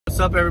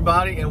up,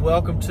 everybody, and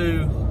welcome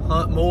to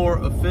Hunt Moore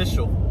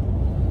Official.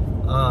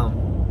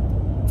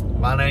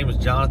 My name is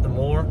Jonathan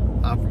Moore.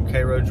 I'm from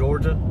Cairo,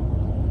 Georgia,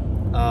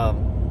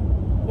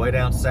 way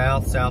down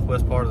south,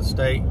 southwest part of the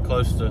state,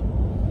 close to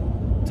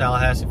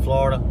Tallahassee,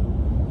 Florida.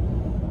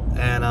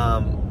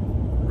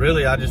 And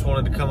really, I just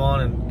wanted to come on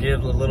and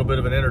give a little bit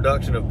of an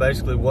introduction of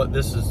basically what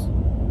this is,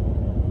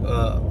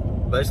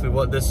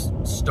 what this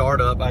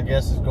startup, I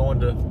guess, is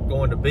going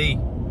to be.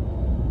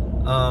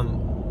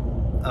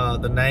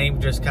 The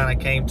name just kind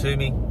of came to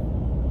me.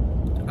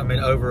 I mean,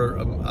 over,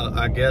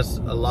 I guess,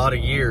 a lot of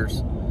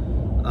years.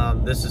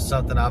 This is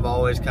something I've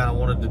always kind of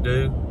wanted to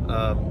do.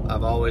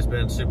 I've always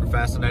been super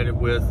fascinated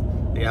with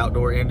the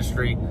outdoor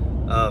industry,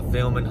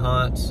 filming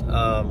hunts,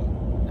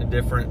 and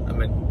different, I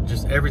mean,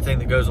 just everything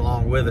that goes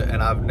along with it.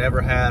 And I've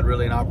never had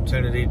really an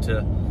opportunity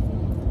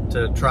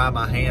to try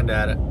my hand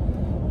at it.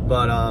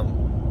 But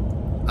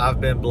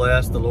I've been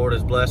blessed. The Lord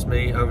has blessed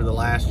me over the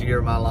last year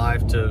of my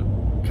life to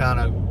kind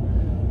of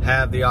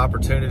have the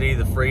opportunity,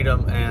 the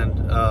freedom,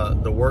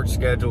 and the work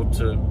schedule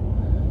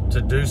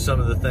to do some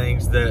of the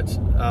things that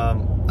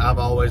I've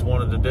always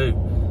wanted to do.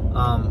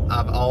 I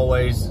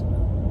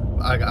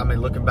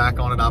mean, looking back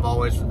on it, I've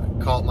always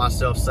caught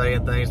myself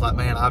saying things like,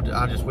 man,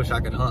 I just wish I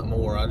could hunt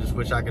more. I just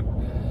wish I could,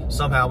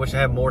 somehow I wish I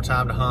had more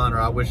time to hunt,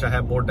 or I wish I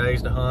had more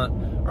days to hunt,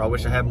 or I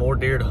wish I had more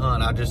deer to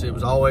hunt. I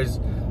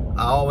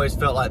always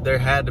felt like there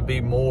had to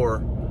be more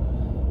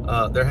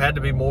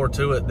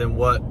to it than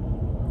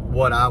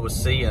what I was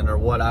seeing, or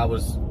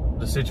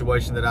the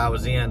situation that I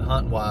was in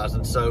hunting wise.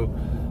 And so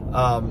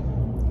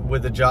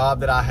with the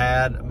job that I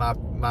had, my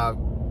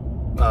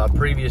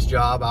previous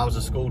job, I was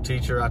a school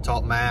teacher. I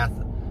taught math,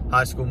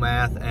 high school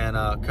math, and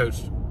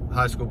coached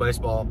high school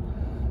baseball.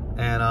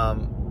 And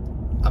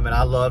I mean,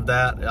 I loved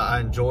that. I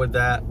enjoyed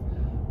that.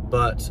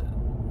 But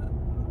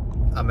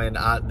I mean,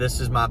 this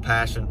is my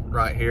passion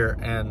right here,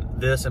 and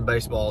this and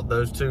baseball,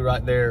 those two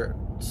right there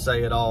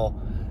say it all.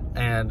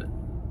 And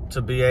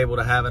to be able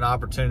to have an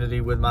opportunity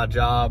with my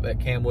job at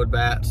Camwood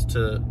Bats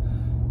to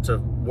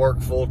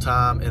work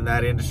full-time in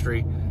that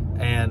industry,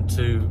 and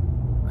to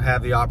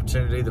have the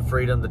opportunity, the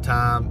freedom, the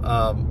time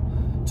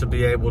to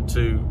be able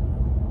to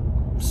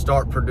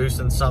start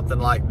producing something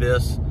like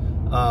this,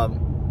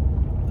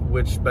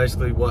 which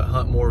basically what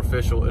Hunt Moore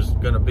Official is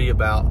going to be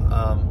about.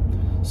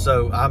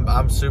 So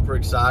I'm super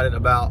excited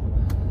about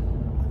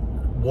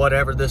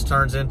whatever this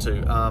turns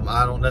into.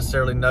 I don't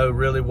necessarily know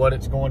really what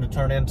it's going to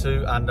turn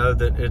into. I know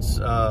that it's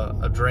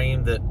a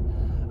dream that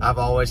I've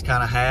always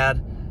kind of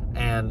had,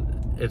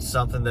 and it's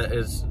something that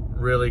is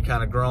really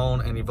kind of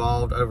grown and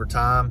evolved over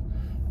time.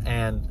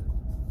 And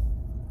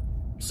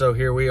so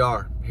here we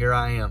are. Here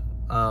I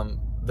am.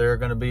 There are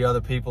going to be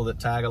other people that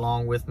tag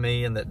along with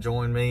me and that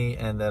join me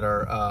and that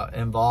are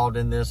involved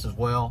in this as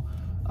well.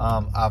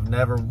 I've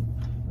never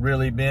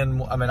really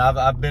been, I mean,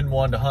 I've been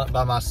one to hunt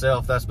by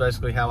myself. That's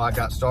basically how I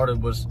got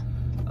started, was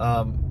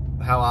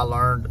how I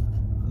learned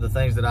the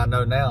things that I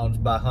know now, is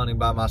by hunting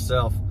by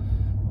myself.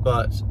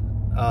 But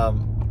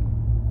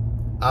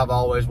I've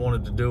always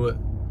wanted to do it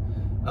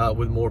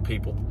with more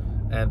people,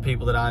 and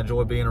people that I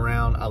enjoy being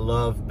around. I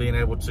love being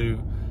able to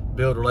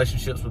build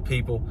relationships with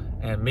people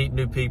and meet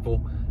new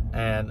people,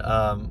 and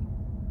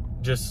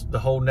just the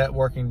whole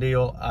networking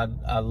deal.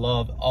 I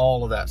love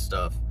all of that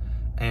stuff,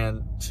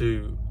 and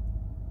to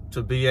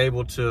be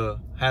able to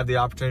have the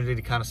opportunity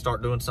to kind of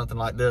start doing something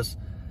like this,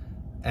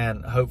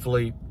 and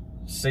hopefully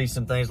see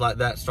some things like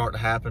that start to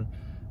happen,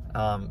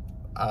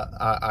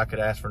 I could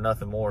ask for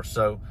nothing more.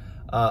 So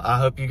I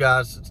hope you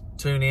guys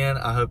tune in.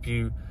 I hope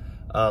you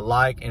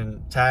like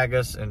and tag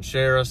us and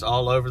share us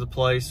all over the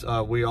place.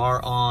 We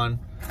are on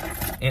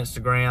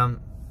Instagram,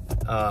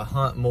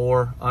 Hunt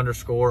Moore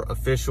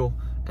 _official,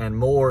 and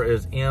Moore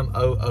is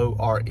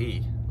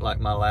M-O-O-R-E, like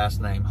my last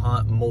name,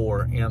 Hunt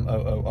Moore,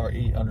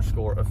 M-O-O-R-E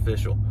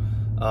 _official.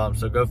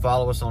 So go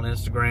follow us on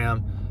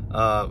Instagram,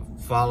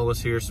 follow us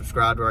here,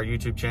 subscribe to our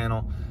YouTube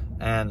channel,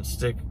 and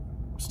stick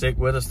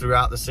with us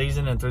throughout the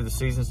season and through the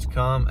seasons to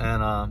come.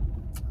 And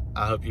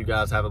I hope you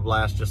guys have a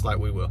blast just like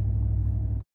we will.